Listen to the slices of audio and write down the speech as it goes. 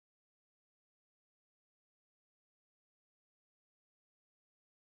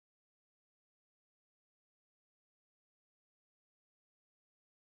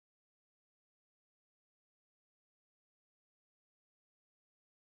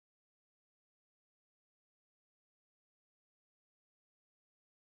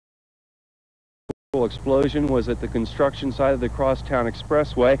Explosion was at the construction site of the Crosstown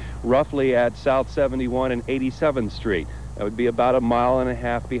Expressway, roughly at South 71 and 87th Street. That would be about a mile and a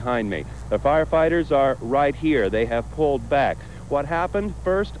half behind me. The firefighters are right here. They have pulled back. What happened?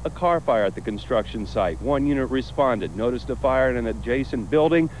 First, a car fire at the construction site. One unit responded, noticed a fire in an adjacent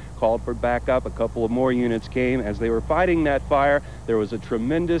building, called for backup. A couple of more units came. As they were fighting that fire, there was a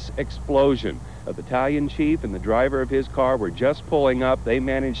tremendous explosion. A battalion chief and the driver of his car were just pulling up. They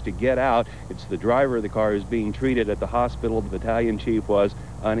managed to get out. It's the driver of the car who's being treated at the hospital. The battalion chief was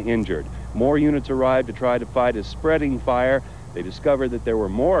uninjured. More units arrived to try to fight a spreading fire. They discovered that there were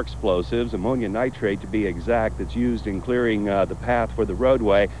more explosives, ammonium nitrate to be exact, that's used in clearing the path for the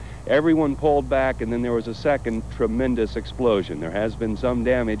roadway. Everyone pulled back, and then there was a second tremendous explosion. There has been some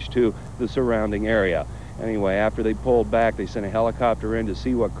damage to the surrounding area. Anyway, after they pulled back, they sent a helicopter in to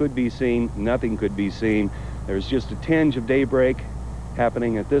see what could be seen. Nothing could be seen. There's just a tinge of daybreak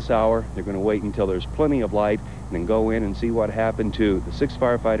happening at this hour. They're going to wait until there's plenty of light and then go in and see what happened to the 6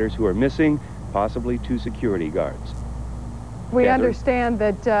 firefighters who are missing, possibly 2 security guards. We understand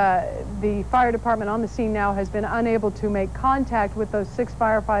that the fire department on the scene now has been unable to make contact with those 6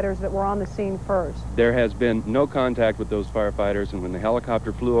 firefighters that were on the scene first. There has been no contact with those firefighters, and when the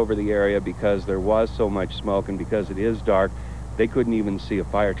helicopter flew over the area, because there was so much smoke and because it is dark, they couldn't even see a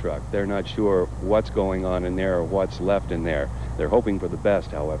fire truck. They're not sure what's going on in there or what's left in there. They're hoping for the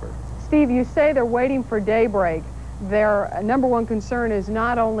best, however. Steve, you say they're waiting for daybreak. Their #1 concern is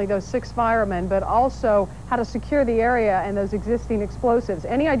not only those 6 firemen, but also how to secure the area and those existing explosives.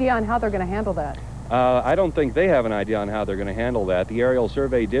 Any idea on how they're going to handle that? I don't think they have an idea on how they're going to handle that. The aerial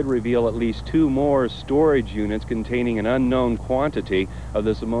survey did reveal at least 2 more storage units containing an unknown quantity of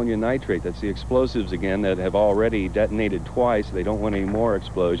this ammonium nitrate. That's the explosives, again, that have already detonated twice. They don't want any more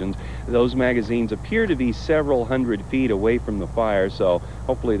explosions. Those magazines appear to be several hundred feet away from the fire, so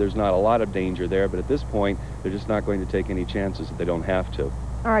hopefully there's not a lot of danger there. But at this point, they're just not going to take any chances if they don't have to.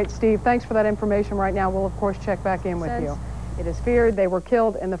 All right, Steve, thanks for that information right now. We'll, of course, check back in with you. It is feared they were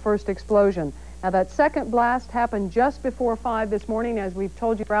killed in the first explosion. Now, that second blast happened just before 5 this morning. As we've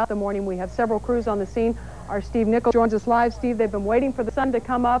told you throughout the morning, we have several crews on the scene. Our Steve Nichols joins us live. Steve, they've been waiting for the sun to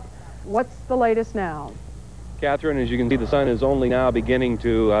come up. What's the latest now? Catherine, as you can see, the sun is only now beginning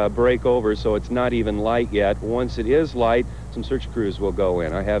to break over, so it's not even light yet. Once it is light, some search crews will go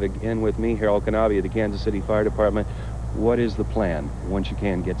in. I have again with me Harold Kanabi of the Kansas City Fire Department. What is the plan once you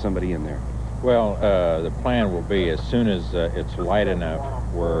can get somebody in there? Well, the plan will be as soon as it's light enough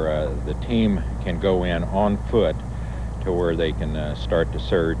where the team can go in on foot to where they can start to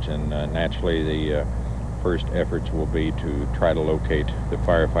search, and naturally the first efforts will be to try to locate the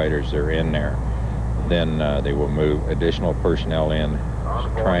firefighters that are in there. Then they will move additional personnel in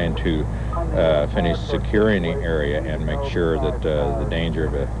trying to finish securing the area and make sure that the danger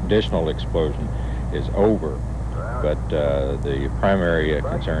of additional explosion is over. But the primary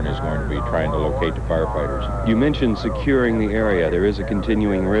concern is going to be trying to locate the firefighters. You mentioned securing the area. There is a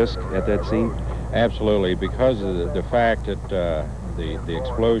continuing risk at that scene? Absolutely, because of the fact that the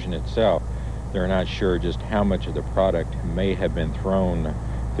explosion itself, they're not sure just how much of the product may have been thrown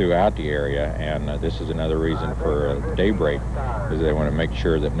throughout the area, and this is another reason for daybreak, is they want to make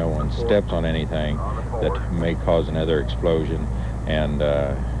sure that no one steps on anything that may cause another explosion and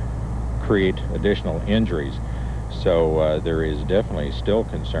create additional injuries. So there is definitely still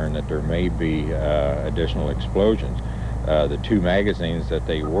concern that there may be additional explosions. The 2 magazines that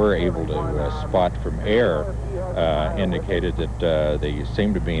they were able to spot from air indicated that they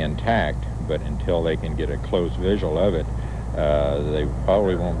seem to be intact, but until they can get a close visual of it, they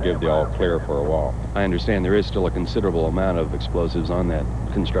probably won't give the all clear for a while. I understand there is still a considerable amount of explosives on that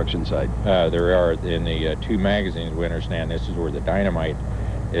construction site. There are in the 2 magazines. We understand this is where the dynamite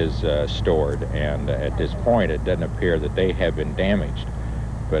is stored, and at this point it doesn't appear that they have been damaged,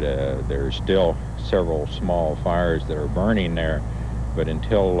 but there's still several small fires that are burning there, but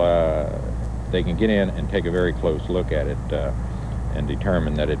until they can get in and take a very close look at it and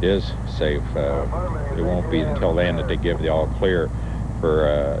determine that it is safe, it won't be until then that they give the all clear for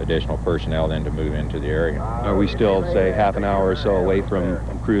additional personnel then to move into the area. Are we still, say, half an hour or so away from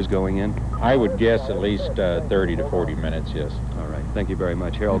crews going in? I would guess at least 30 to 40 minutes, yes. All right. Thank you very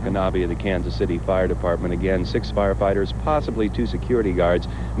much. Harold Kanabi of the Kansas City Fire Department. Again, 6 firefighters, possibly 2 security guards,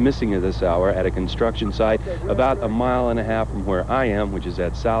 missing at this hour at a construction site about a mile and a half from where I am, which is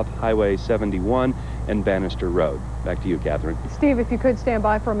at South Highway 71 and Bannister Road. Back to you, Catherine. Steve, if you could stand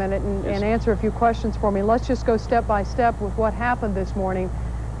by for a minute and answer a few questions for me. Let's just go step by step with what happened this morning.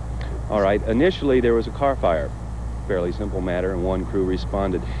 All right. Initially, there was a car fire. fairly simple matter, and one crew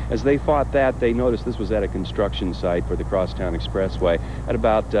responded. As they fought that, they noticed this was at a construction site for the Crosstown Expressway at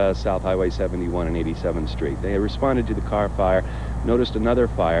about South Highway 71 and 87th Street. They responded to the car fire, noticed another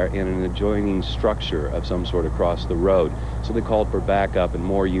fire in an adjoining structure of some sort across the road. So they called for backup, and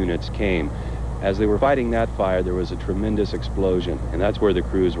more units came. As they were fighting that fire, there was a tremendous explosion, and that's where the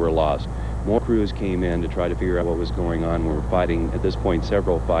crews were lost. More crews came in to try to figure out what was going on. We were fighting, at this point,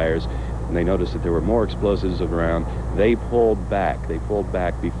 several fires, and they noticed that there were more explosives around. They pulled back. They pulled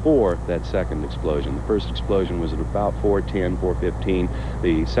back before that second explosion. The first explosion was at about 4:10, 4:15.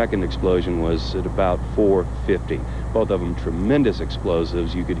 The second explosion was at about 4:50. Both of them tremendous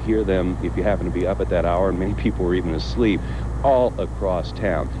explosives. You could hear them if you happen to be up at that hour, and many people were even asleep, all across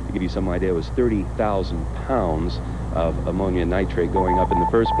town. To give you some idea, it was 30,000 pounds of ammonium nitrate going up in the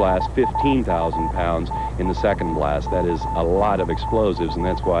first blast, 15,000 pounds in the second blast. That is a lot of explosives, and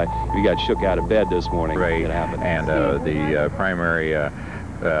that's why if you got shook out of bed this morning, right. It happened. And the primary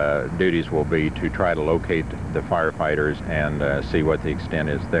duties will be to try to locate the firefighters and see what the extent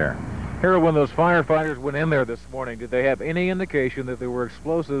is there. Harold, when those firefighters went in there this morning, did they have any indication that there were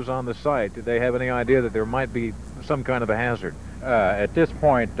explosives on the site? Did they have any idea that there might be some kind of a hazard? At this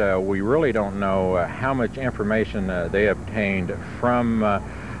point, we really don't know how much information they obtained from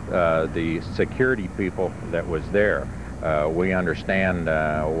the security people that was there. We understand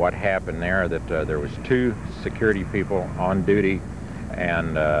what happened there, that there was 2 security people on duty,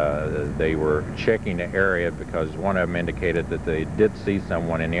 and they were checking the area because one of them indicated that they did see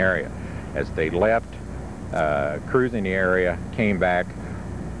someone in the area. As they left, cruising the area, came back,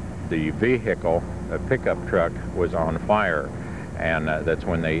 the vehicle, a pickup truck, was on fire, and that's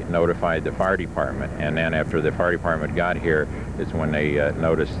when they notified the fire department. And then after the fire department got here, is when they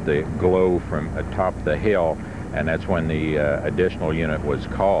noticed the glow from atop the hill, and that's when the additional unit was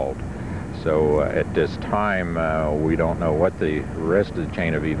called. So at this time, we don't know what the rest of the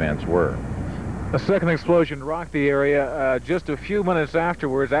chain of events were. A second explosion rocked the area just a few minutes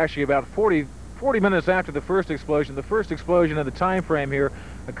afterwards, actually about 40 minutes after the first explosion. The first explosion in the time frame here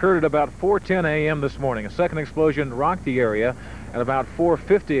occurred at about 4:10 a.m. this morning. A second explosion rocked the area at about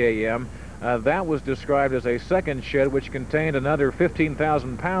 4:50 a.m. That was described as a second shed, which contained another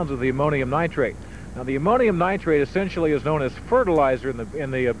 15,000 pounds of the ammonium nitrate. Now, the ammonium nitrate essentially is known as fertilizer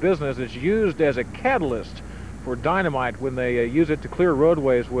in the business. It's used as a catalyst for dynamite when they use it to clear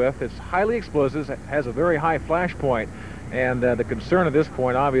roadways with. It's highly explosive, it has a very high flash point, and the concern at this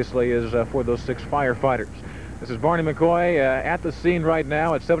point, obviously, is for those 6 firefighters. This is Barney McCoy at the scene right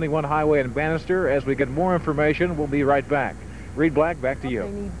now at 71 Highway in Bannister. As we get more information, we'll be right back. Reed Black, back to you. They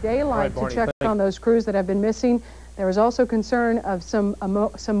need daylight Right, to check on those crews that have been missing. There is also concern of some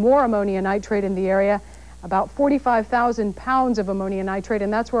more ammonia nitrate in the area, about 45,000 pounds of ammonia nitrate,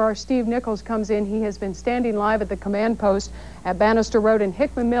 and that's where our Steve Nichols comes in. He has been standing live at the command post at Bannister Road in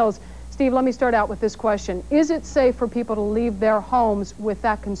Hickman Mills. Steve, let me start out with this question. Is it safe for people to leave their homes with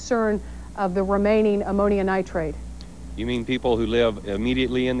that concern of the remaining ammonia nitrate? You mean people who live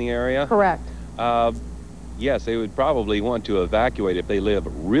immediately in the area? Correct. Yes, they would probably want to evacuate if they live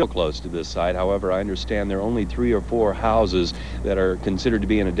real close to this site. However, I understand there are only 3 or 4 houses that are considered to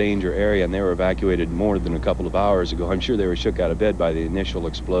be in a danger area, and they were evacuated more than a couple of hours ago. I'm sure they were shook out of bed by the initial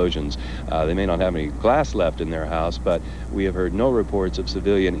explosions. They may not have any glass left in their house, but we have heard no reports of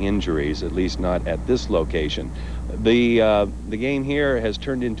civilian injuries, at least not at this location. The game here has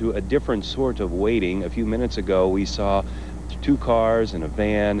turned into a different sort of waiting. A few minutes ago, we saw 2 cars and a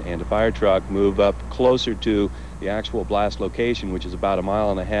van and a fire truck move up closer to the actual blast location, which is about 1.5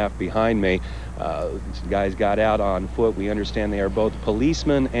 miles behind me. Guys got out on foot. We understand they are both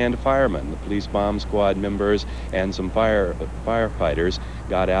policemen and firemen. The police bomb squad members and some firefighters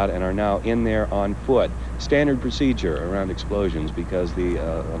got out and are now in there on foot. Standard procedure around explosions, because the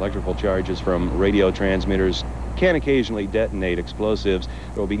electrical charges from radio transmitters can occasionally detonate explosives.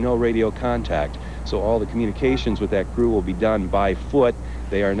 There will be no radio contact, so all the communications with that crew will be done by foot.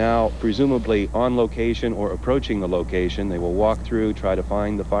 They are now presumably on location or approaching the location. They will walk through, try to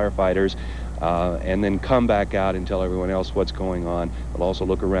find the firefighters, and then come back out and tell everyone else what's going on. They'll also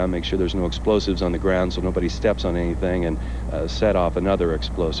look around, make sure there's no explosives on the ground so nobody steps on anything, and set off another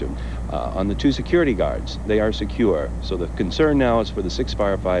explosive. On the 2 security guards, they are secure. So the concern now is for the 6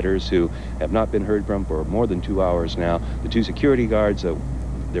 firefighters who have not been heard from for more than 2 hours now. The 2 security guards that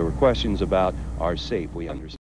there were questions about are safe, we understand.